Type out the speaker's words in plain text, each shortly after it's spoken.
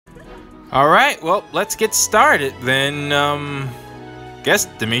Alright, well, let's get started then. Guess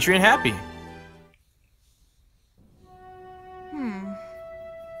Dimitri and Happy.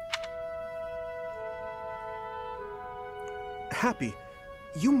 Happy,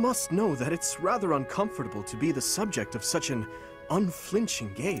 you must know that it's rather uncomfortable to be the subject of such an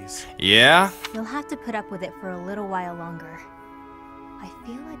unflinching gaze. Yeah? You'll have to put up with it for a little while longer. I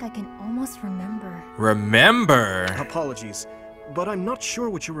feel like I can almost remember. Remember? Apologies, but I'm not sure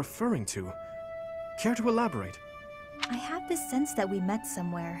what you're referring to. Care to elaborate? I have this sense that we met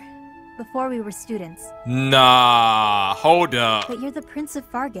somewhere, before we were students. Nah, hold up. But you're the Prince of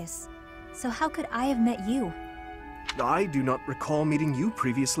Fargus, so how could I have met you? I do not recall meeting you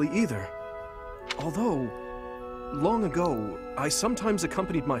previously either. Although, long ago, I sometimes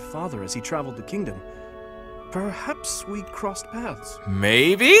accompanied my father as he traveled the kingdom. Perhaps we crossed paths.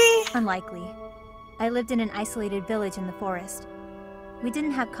 Maybe? Unlikely. I lived in an isolated village in the forest. We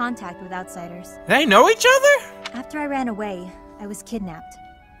didn't have contact with outsiders. They know each other? After I ran away, I was kidnapped.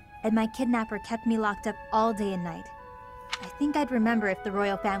 And my kidnapper kept me locked up all day and night. I think I'd remember if the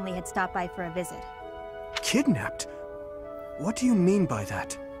royal family had stopped by for a visit. Kidnapped? What do you mean by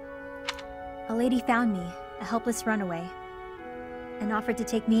that? A lady found me, a helpless runaway, and offered to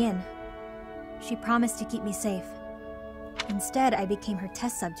take me in. She promised to keep me safe. Instead, I became her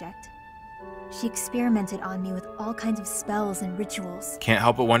test subject. She experimented on me with all kinds of spells and rituals. Can't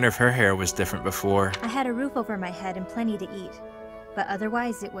help but wonder if her hair was different before. I had a roof over my head and plenty to eat, but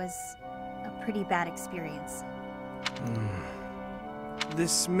otherwise it was a pretty bad experience.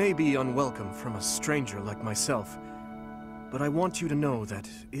 This may be unwelcome from a stranger like myself, but I want you to know that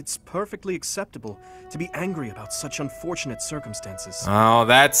it's perfectly acceptable to be angry about such unfortunate circumstances. Oh,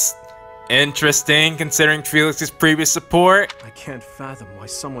 that's interesting, considering Felix's previous support. I can't fathom why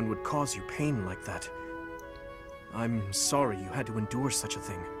someone would cause you pain like that. I'm sorry you had to endure such a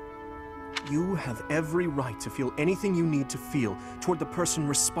thing. You have every right to feel anything you need to feel toward the person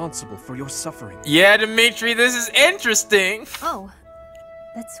responsible for your suffering. Yeah, Dimitri, this is interesting. Oh,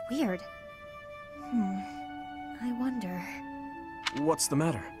 that's weird. I wonder... What's the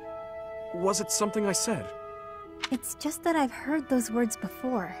matter? Was it something I said? It's just that I've heard those words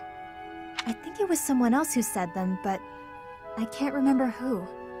before. I think it was someone else who said them, but I can't remember who.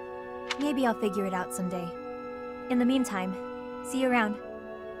 Maybe I'll figure it out someday. In the meantime, see you around.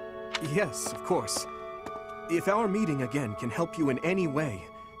 Yes, of course. If our meeting again can help you in any way,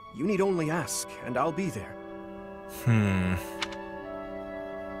 you need only ask, and I'll be there.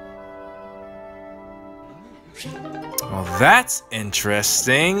 Well, that's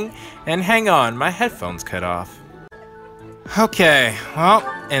interesting. And hang on, my headphones cut off. Okay, well,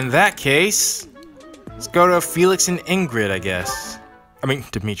 in that case, let's go to Felix and Ingrid, I guess. I mean,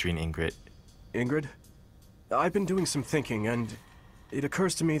 Dimitri and Ingrid. Ingrid, I've been doing some thinking, and it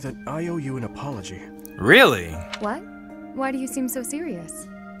occurs to me that I owe you an apology. Really? What? Why do you seem so serious?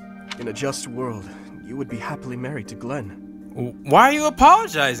 In a just world, you would be happily married to Glenn. Why are you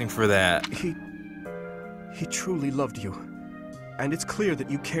apologizing for that? He truly loved you, and it's clear that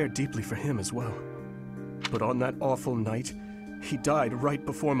you cared deeply for him as well. But on that awful night, he died right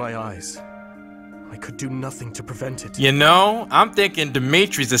before my eyes. I could do nothing to prevent it. You know, I'm thinking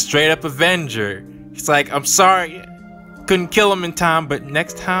Dimitri's a straight-up Avenger. He's like, I'm sorry, couldn't kill him in time, but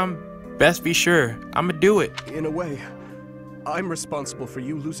next time, best be sure, I'ma do it. In a way, I'm responsible for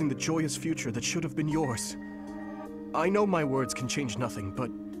you losing the joyous future that should have been yours. I know my words can change nothing, but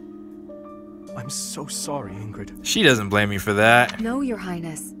I'm so sorry, Ingrid. She doesn't blame you for that. No, Your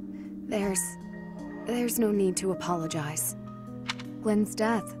Highness. There's no need to apologize. Glenn's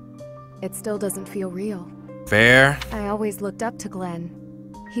death, it still doesn't feel real. Fair. I always looked up to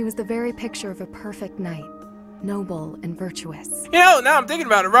Glenn. He was the very picture of a perfect knight. Noble and virtuous. You know, now I'm thinking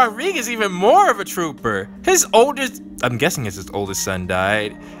about it, Rodriguez is even more of a trooper. His oldest, I'm guessing it's his oldest son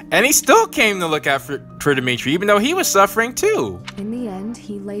died, and he still came to look out for Dimitri, even though he was suffering too. In the end,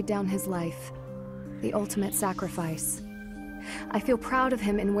 he laid down his life. The ultimate sacrifice. I feel proud of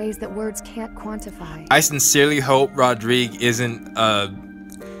him in ways that words can't quantify. I sincerely hope Rodrigue isn't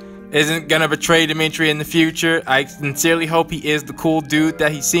gonna betray Dimitri in the future. I sincerely hope he is the cool dude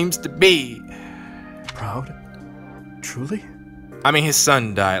that he seems to be. Proud? Truly? I mean, his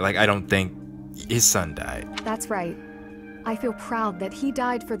son died. Like, I don't think his son died. That's right. I feel proud that he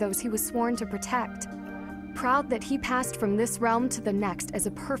died for those he was sworn to protect. Proud that he passed from this realm to the next as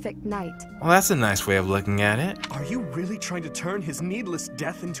a perfect knight. Well, that's a nice way of looking at it. Are you really trying to turn his needless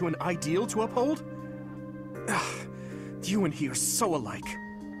death into an ideal to uphold? You and he are so alike.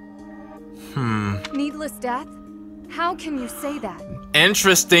 Needless death? How can you say that?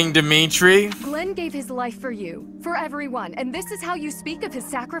 Interesting, Dimitri. Glenn gave his life for you, for everyone, and this is how you speak of his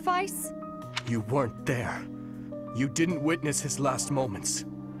sacrifice? You weren't there. You didn't witness his last moments.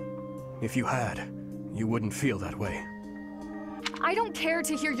 If you had, you wouldn't feel that way. I don't care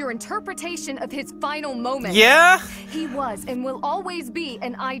to hear your interpretation of his final moments. Yeah? He was and will always be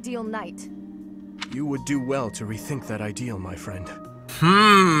an ideal knight. You would do well to rethink that ideal, my friend.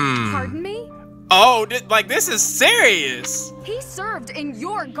 Pardon me? Oh, like this is serious. He served in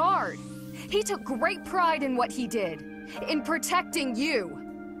your guard. He took great pride in what he did, in protecting you.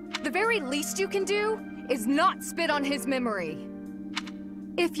 The very least you can do is not spit on his memory.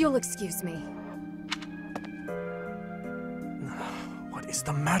 If you'll excuse me. What is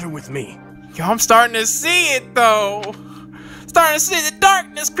the matter with me? Yo, I'm starting to see it though. Starting to see the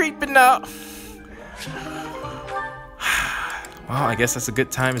darkness creeping up. Well, I guess that's a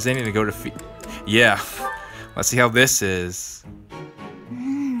good time as any to go to Yeah. Let's see how this is.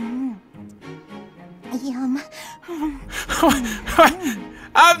 Yum.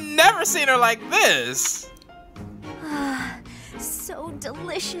 I've never seen her like this. So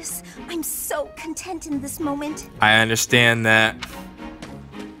delicious. I'm so content in this moment. I understand that.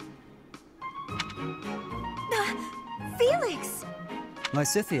 Felix!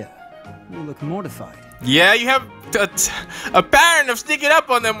 Lysithea, you look mortified. Yeah, you have a pattern of sneaking up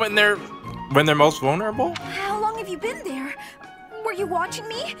on them when they're most vulnerable. How long have you been there? Were you watching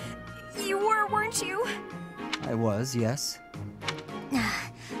me? You were, weren't you? I was, yes.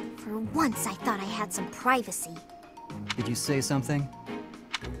 For once, I thought I had some privacy. Did you say something?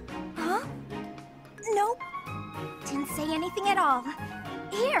 Huh? Nope. Didn't say anything at all.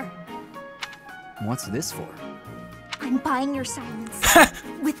 Here. What's this for? I'm buying your silence.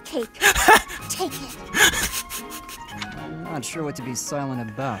 With cake. Take it. I'm not sure what to be silent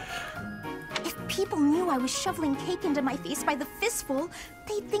about. If people knew I was shoveling cake into my face by the fistful,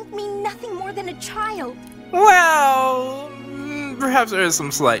 they'd think me nothing more than a child. Well, perhaps there is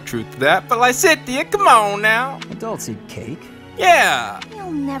some slight truth to that, but Lysithea, come on now. Adults eat cake. Yeah.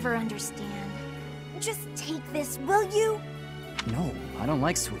 You'll never understand. Just take this, will you? No, I don't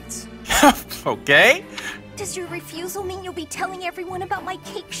like sweets. Okay. Does your refusal mean you'll be telling everyone about my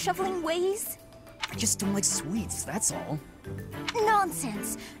cake shoveling ways? I just don't like sweets, that's all.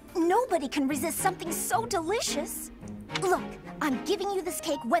 Nonsense. Nobody can resist something so delicious. Look, I'm giving you this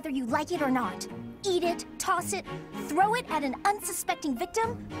cake whether you like it or not. Eat it, toss it, throw it at an unsuspecting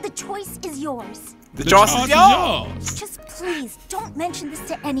victim. The choice is yours. The choice is yours. Just please, don't mention this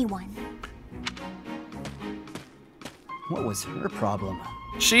to anyone. What was her problem?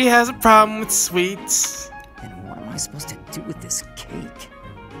 She has a problem with sweets. And what am I supposed to do with this cake?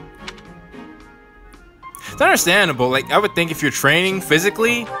 It's understandable. Like, I would think if you're training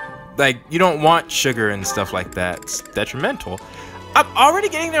physically, like, you don't want sugar and stuff like that. It's detrimental. I'm already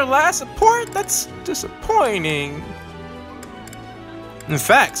getting their last support? That's disappointing. In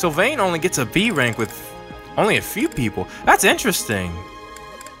fact, Sylvain only gets a B rank with only a few people. That's interesting.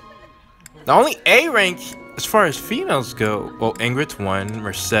 The only A rank as far as females go, well, Ingrid's one,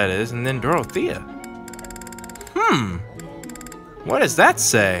 Mercedes, and then Dorothea. What does that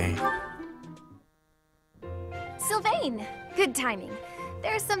say? Sylvain, good timing.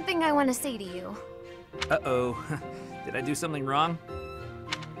 There's something I want to say to you. Uh-oh. Did I do something wrong?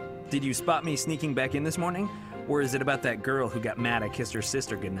 Did you spot me sneaking back in this morning? Or is it about that girl who got mad I kissed her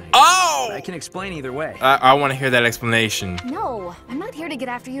sister goodnight? Oh! I can explain either way. I want to hear that explanation. No, I'm not here to get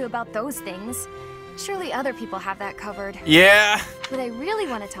after you about those things. Surely other people have that covered. Yeah. What I really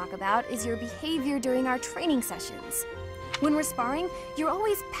want to talk about is your behavior during our training sessions. When we're sparring, you're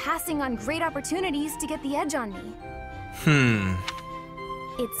always passing on great opportunities to get the edge on me.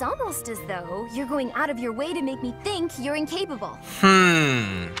 It's almost as though you're going out of your way to make me think you're incapable.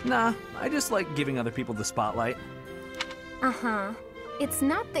 Nah, I just like giving other people the spotlight. Uh-huh. It's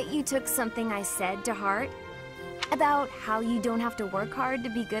not that you took something I said to heart. About how you don't have to work hard to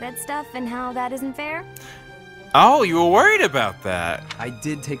be good at stuff and how that isn't fair? Oh, you were worried about that. I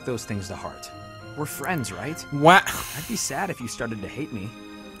did take those things to heart. We're friends, right? What? I'd be sad if you started to hate me.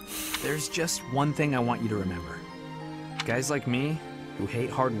 There's just one thing I want you to remember. Guys like me, who hate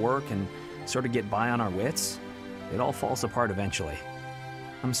hard work and sort of get by on our wits, it all falls apart eventually.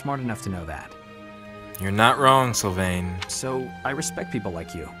 I'm smart enough to know that. You're not wrong, Sylvain. So, I respect people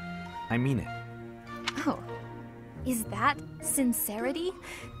like you. I mean it. Oh, is that sincerity?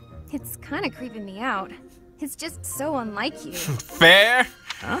 It's kind of creeping me out. It's just so unlike you. Fair?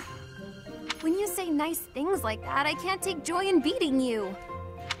 Huh? When you say nice things like that, I can't take joy in beating you.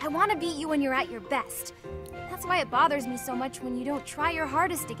 I want to beat you when you're at your best. That's why it bothers me so much when you don't try your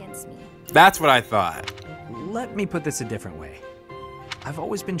hardest against me. That's what I thought. Let me put this a different way. I've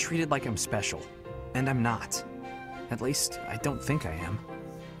always been treated like I'm special, and I'm not. At least, I don't think I am.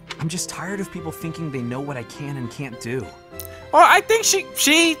 I'm just tired of people thinking they know what I can and can't do. Well, I think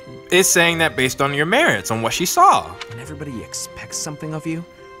she is saying that based on your merits, on what she saw. When everybody expects something of you,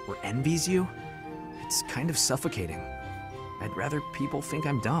 or envies you, it's kind of suffocating. I'd rather people think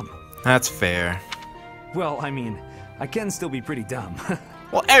I'm dumb. That's fair. Well, I mean, I can still be pretty dumb.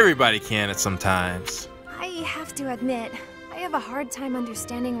 Well, everybody can at sometimes. I have to admit, I have a hard time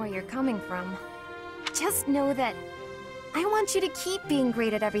understanding where you're coming from. Just know that I want you to keep being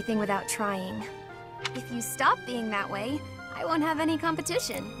great at everything without trying. If you stop being that way, I won't have any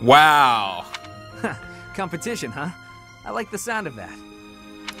competition. Wow. Competition, huh? I like the sound of that.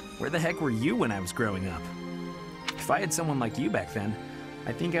 Where the heck were you when I was growing up? If I had someone like you back then,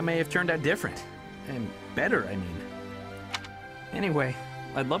 I think I may have turned out different. And better, I mean. Anyway,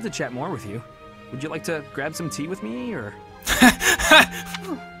 I'd love to chat more with you. Would you like to grab some tea with me, or...?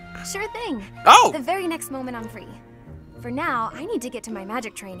 Sure thing. Oh! The very next moment I'm free. For now, I need to get to my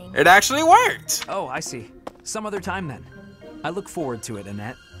magic training. It actually worked. Oh, I see. Some other time then. I look forward to it,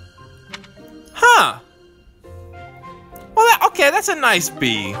 Annette. Huh. Well, okay, that's a nice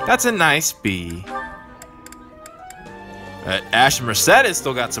B. That's a nice B. Ash and Mercedes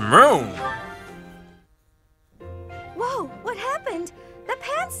still got some room. Whoa, what happened? The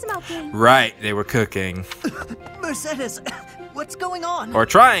pan's smoking. Right, they were cooking. Mercedes, what's going on? Or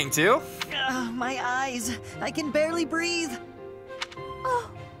trying to. My eyes. I can barely breathe. Oh,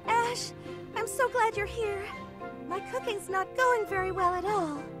 Ash, I'm so glad you're here. My cooking's not going very well at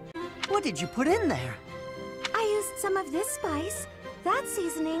all. What did you put in there? I used some of this spice, that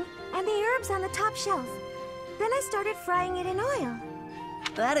seasoning, and the herbs on the top shelf. Then I started frying it in oil.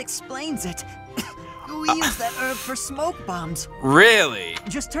 That explains it. We use that herb for smoke bombs. Really?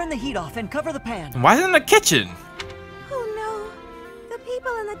 Just turn the heat off and cover the pan. Why is it in the kitchen? Oh no, the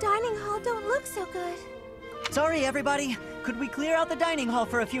people in the dining hall don't look so good. Sorry, everybody. Could we clear out the dining hall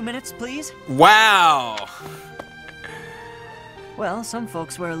for a few minutes, please? Wow. Well, some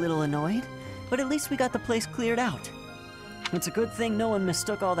folks were a little annoyed, but at least we got the place cleared out. It's a good thing no one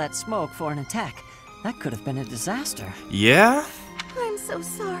mistook all that smoke for an attack. That could have been a disaster. Yeah? I'm so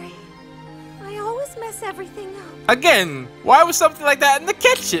sorry. I always mess everything up. Again, why was something like that in the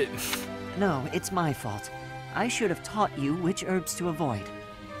kitchen? No, it's my fault. I should have taught you which herbs to avoid.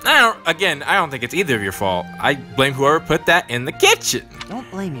 I don't think it's either of your fault. I blame whoever put that in the kitchen. Don't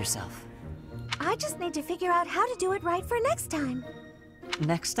blame yourself. I just need to figure out how to do it right for next time.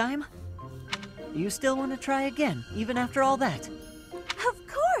 Next time? You still want to try again, even after all that? Of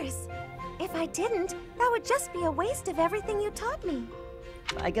course! If I didn't, that would just be a waste of everything you taught me.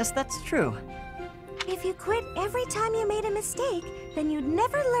 I guess that's true. If you quit every time you made a mistake, then you'd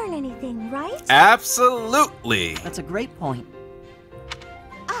never learn anything, right? Absolutely. That's a great point.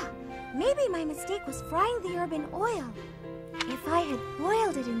 Ah, maybe my mistake was frying the herb in oil. If I had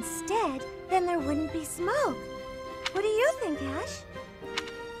boiled it instead, then there wouldn't be smoke. What do you think, Ash?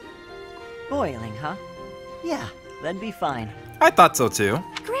 Boiling, huh? Yeah, that'd be fine. I thought so too.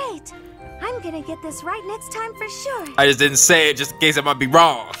 Great! I'm gonna get this right next time for sure. I just didn't say it just in case I might be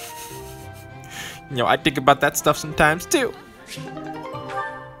wrong. You know, I think about that stuff sometimes too.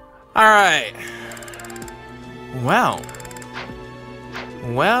 Alright. Well.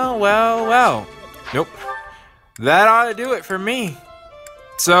 Nope. That ought to do it for me.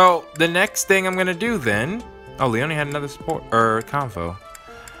 So, the next thing I'm gonna do then... Oh, Leonie had another support, or convo.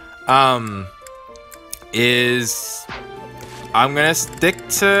 Is... I'm gonna stick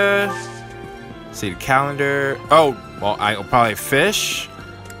to... Let's see, the calendar... Oh, well, I'll probably fish.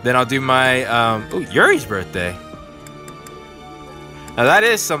 Then I'll do my, ooh, Yuri's birthday. Now that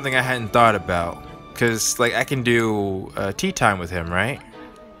is something I hadn't thought about. Because, like, I can do tea time with him, right?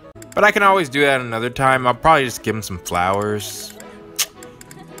 But I can always do that another time. I'll probably just give him some flowers.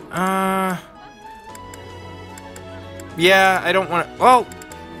 Yeah, I don't want to... Well,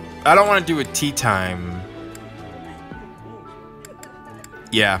 I don't want to do a tea time.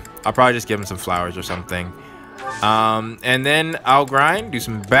 Yeah, I'll probably just give him some flowers or something. And then I'll grind, do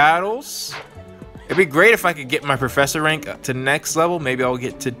some battles. It'd be great if I could get my professor rank up to next level. Maybe I'll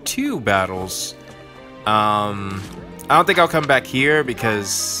get to 2 battles. I don't think I'll come back here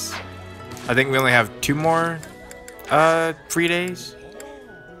because I think we only have 2 more free days.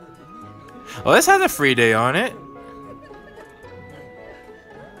 Well, this has a free day on it.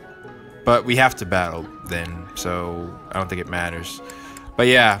 But we have to battle then, so I don't think it matters. But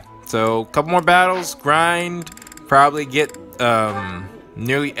yeah, so a couple more battles, grind, probably get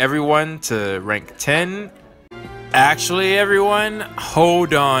nearly everyone to rank 10. Actually, everyone,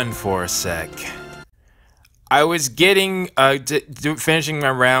 hold on for a sec. I was getting, finishing my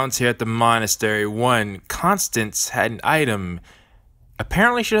rounds here at the monastery. One, Constance had an item.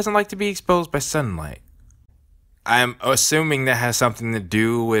 Apparently she doesn't like to be exposed by sunlight. I'm assuming that has something to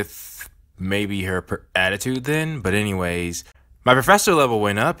do with maybe her attitude then. But anyways, my professor level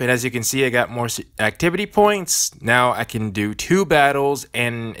went up. And as you can see, I got more activity points. Now I can do 2 battles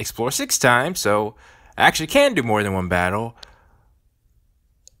and explore 6 times. So I actually can do more than 1 battle.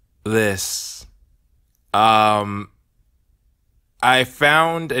 This. I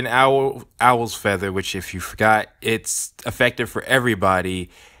found an owl's feather, which if you forgot, it's effective for everybody.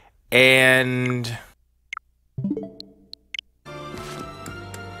 And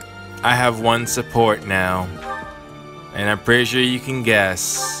I have 1 support now. And I'm pretty sure you can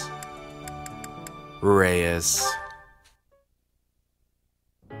guess. RHEA'S.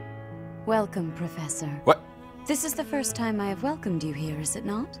 Welcome, Professor. What? This is the first time I have welcomed you here, is it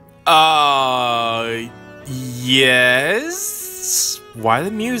not? Yes. Why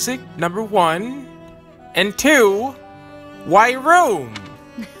the music, number 1? And 2, why room?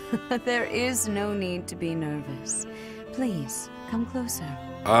 There is no need to be nervous. Please, come closer.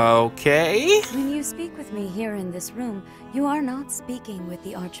 Okay. When you speak with me here in this room, you are not speaking with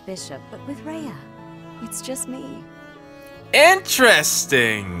the Archbishop, but with RHEA. It's just me.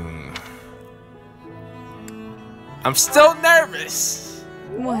 Interesting. I'm still nervous.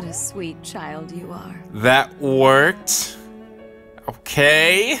 What a sweet child you are. That worked.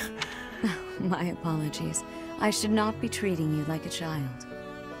 Okay. My apologies. I should not be treating you like a child.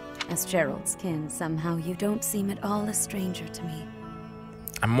 As Gerald's kin, somehow you don't seem at all a stranger to me.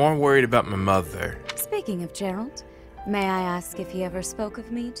 I'm more worried about my mother. Speaking of Gerald, may I ask if he ever spoke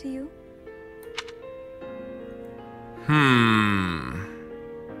of me to you?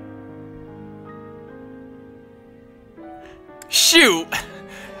 Shoot!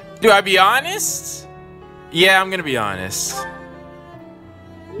 Do I be honest? Yeah, I'm gonna be honest.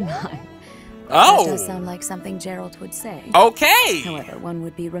 That does sound like something Gerald would say. Okay! However, one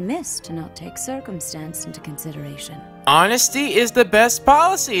would be remiss to not take circumstance into consideration. Honesty is the best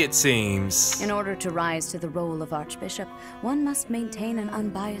policy, it seems. In order to rise to the role of Archbishop, one must maintain an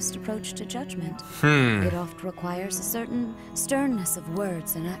unbiased approach to judgment. It oft requires a certain sternness of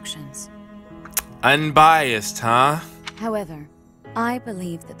words and actions. Unbiased, huh? However, I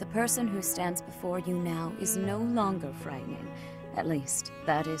believe that the person who stands before you now is no longer frightening. At least,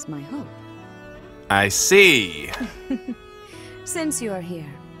 that is my hope. I see. Since you are here,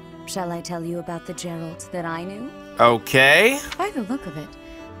 shall I tell you about the Gerald that I knew? Okay. By the look of it,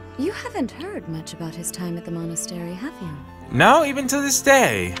 you haven't heard much about his time at the monastery, have you? No, even to this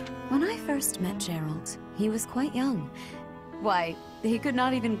day. When I first met Gerald, he was quite young. Why, he could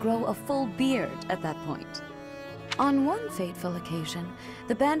not even grow a full beard at that point. On one fateful occasion,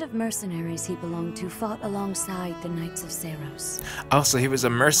 the band of mercenaries he belonged to fought alongside the Knights of Seiros. Oh, so he was a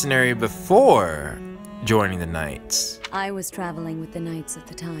mercenary before joining the Knights. I was traveling with the Knights at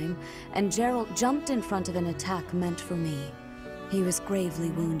the time, and Gerald jumped in front of an attack meant for me. He was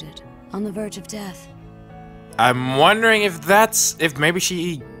gravely wounded, on the verge of death. I'm wondering if maybe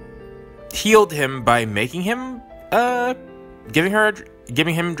she healed him by making him,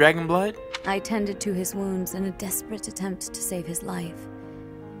 giving him dragon blood? I tended to his wounds in a desperate attempt to save his life.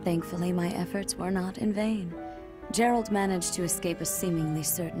 Thankfully, my efforts were not in vain. Gerald managed to escape a seemingly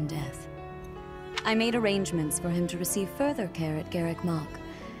certain death. I made arrangements for him to receive further care at Garrick Mach.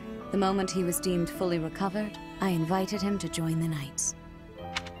 The moment he was deemed fully recovered, I invited him to join the Knights.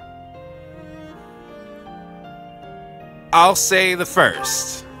 I'll say the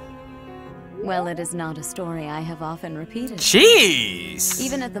first. Well, it is not a story I have often repeated. Jeez!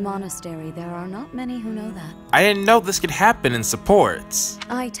 Even at the monastery, there are not many who know that. I didn't know this could happen in supports.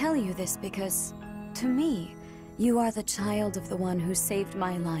 I tell you this because, to me, you are the child of the one who saved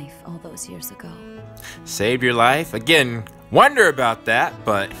my life all those years ago. Saved your life? Again, wonder about that,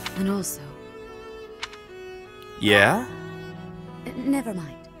 but... And also... Yeah? Never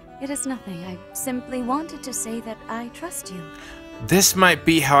mind. It is nothing. I simply wanted to say that I trust you. This might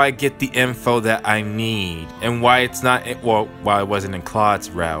be how I get the info that I need, and why it's not, well, why it wasn't in Claude's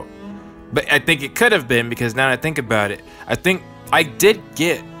route. But I think it could have been, because now that I think about it, I think I did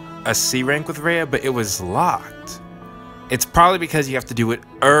get a C rank with RHEA, but it was locked. It's probably because you have to do it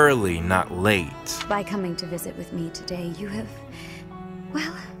early, not late. By coming to visit with me today, you have...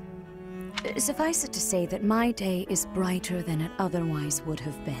 well... suffice it to say that my day is brighter than it otherwise would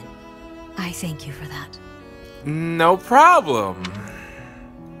have been. I thank you for that. No problem.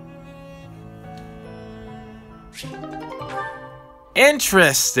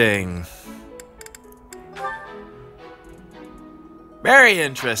 Interesting. Very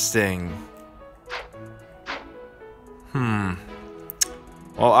interesting.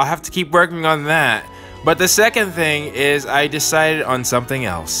 Well, I'll have to keep working on that. But the second thing is I decided on something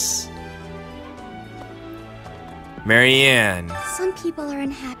else. Marianne. Some people are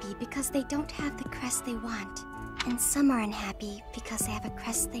unhappy because they don't have the crest they want. And some are unhappy because they have a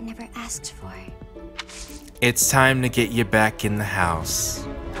crest they never asked for. It's time to get you back in the house.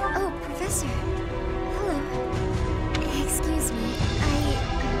 Oh, Professor. Hello. Excuse me. I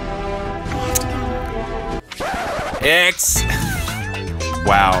have to go.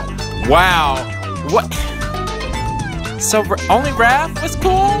 Wow. Wow. What? So only Raph was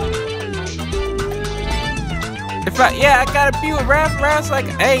cool? I gotta be with Raph. Raph's like,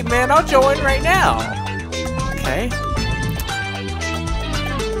 hey man, I'll join right now. Okay.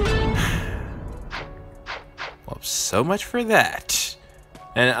 Well, so much for that.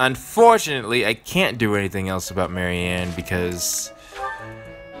 And unfortunately, I can't do anything else about Marianne because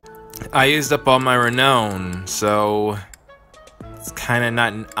I used up all my renown, so it's kind of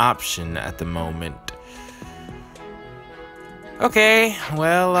not an option at the moment. Okay,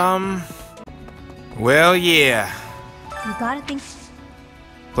 well, yeah. You gotta think.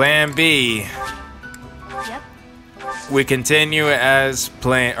 Plan B. Yep. We continue as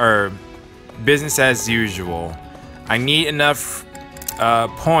business as usual. I need enough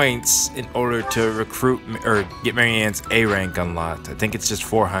points in order to recruit or get Marianne's A rank unlocked. I think it's just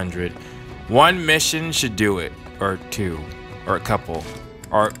 400. One mission should do it, or two, or a couple,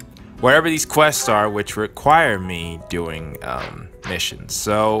 or whatever these quests are, which require me doing missions.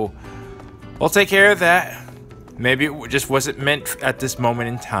 So we'll take care of that. Maybe it just wasn't meant at this moment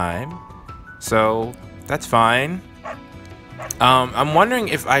in time, so that's fine. I'm wondering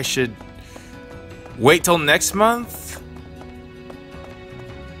if I should wait till next month.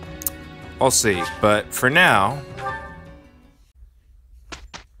 I'll see, but for now,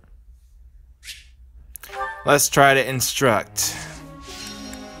 let's try to instruct.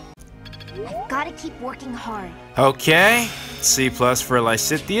 I've gotta keep working hard. Okay, C+ for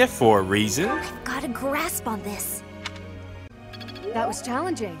Lysithea for a reason. I've got a grasp on this. That was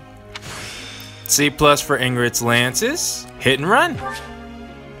challenging. C+ for Ingrid's Lances, hit and run.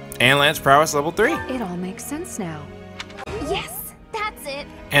 And Lance Prowess level 3. It all makes sense now. Yes, that's it.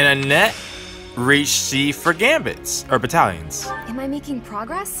 And Annette reached C for Gambits, or Battalions. Am I making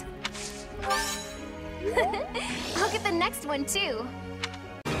progress? I'll get the next one too.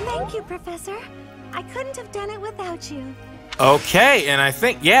 Thank you, Professor. I couldn't have done it without you. Okay, and I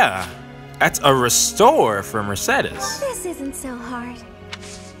think, yeah, that's a restore for Mercedes. This isn't so hard.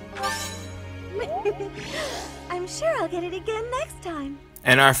 I'm sure I'll get it again next time.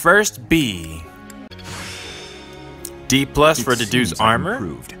 And our first B. D+ for Dedue's armor.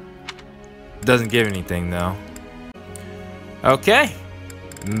 Improved. Doesn't give anything though. Okay.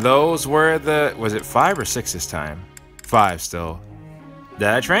 Those were the, was it 5 or 6 this time? 5 still.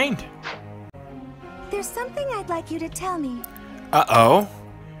 That I trained. There's something I'd like you to tell me. Uh-oh.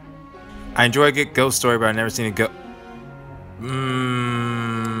 I enjoy a good ghost story, but I've never seen a ghost.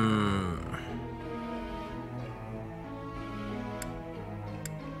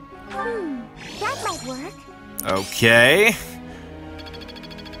 That might work. Okay.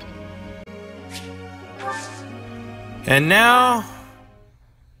 And now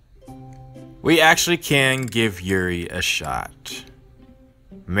we actually can give Yuri a shot.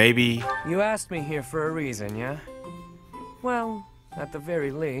 Maybe. You asked me here for a reason, yeah? Well, at the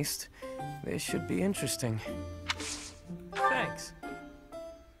very least, this should be interesting. Thanks.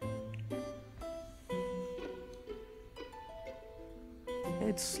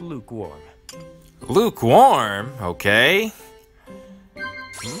 It's lukewarm. Lukewarm? Okay.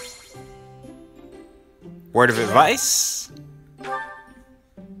 Word of advice?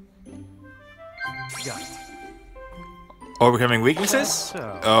 Got it. Overcoming weaknesses?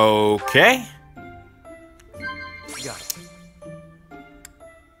 So, Okay. got it.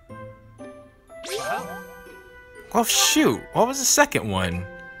 Oh shoot, what was the second one?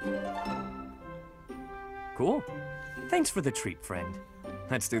 Cool. Thanks for the treat, friend.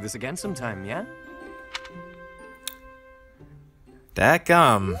 Let's do this again sometime, yeah?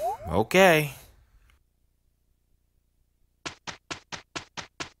 Dadgum. Okay.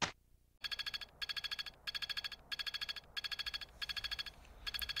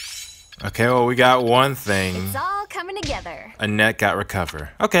 Okay, well, we got one thing. It's all coming together. Annette got recover.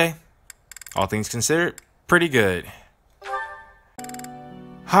 Okay. All things considered, pretty good.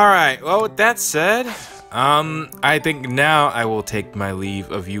 Alright, well, with that said, I think now I will take my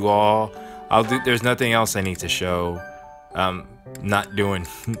leave of you all. There's nothing else I need to show. Not doing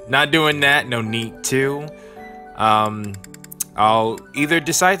that, no need to. I'll either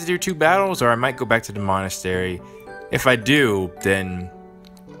decide to do 2 battles or I might go back to the monastery if I do, then,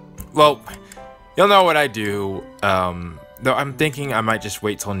 well, you'll know what I do. Though I'm thinking I might just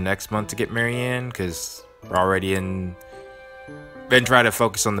wait till next month to get Marianne, because we're already in, and try to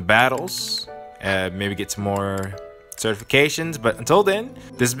focus on the battles, maybe get some more certifications. But until then,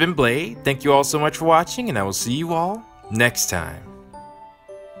 this has been Blade. Thank you all so much for watching, and I will see you all next time.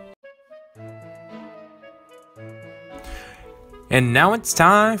 And now it's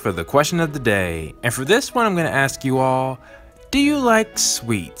time for the question of the day. And for this one, I'm going to ask you all, do you like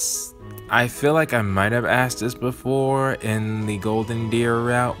sweets? I feel like I might have asked this before in the Golden Deer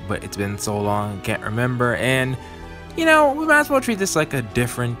route, but it's been so long, I can't remember. And, you know, we might as well treat this like a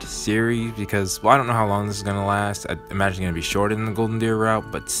different series because, well, I don't know how long this is going to last. I imagine it's going to be shorter than the Golden Deer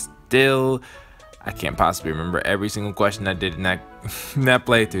route, but still, I can't possibly remember every single question I did in that, that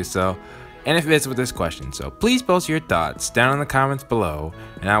playthrough, so... And it fits with this question, so please post your thoughts down in the comments below,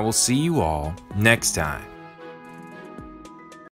 and I will see you all next time.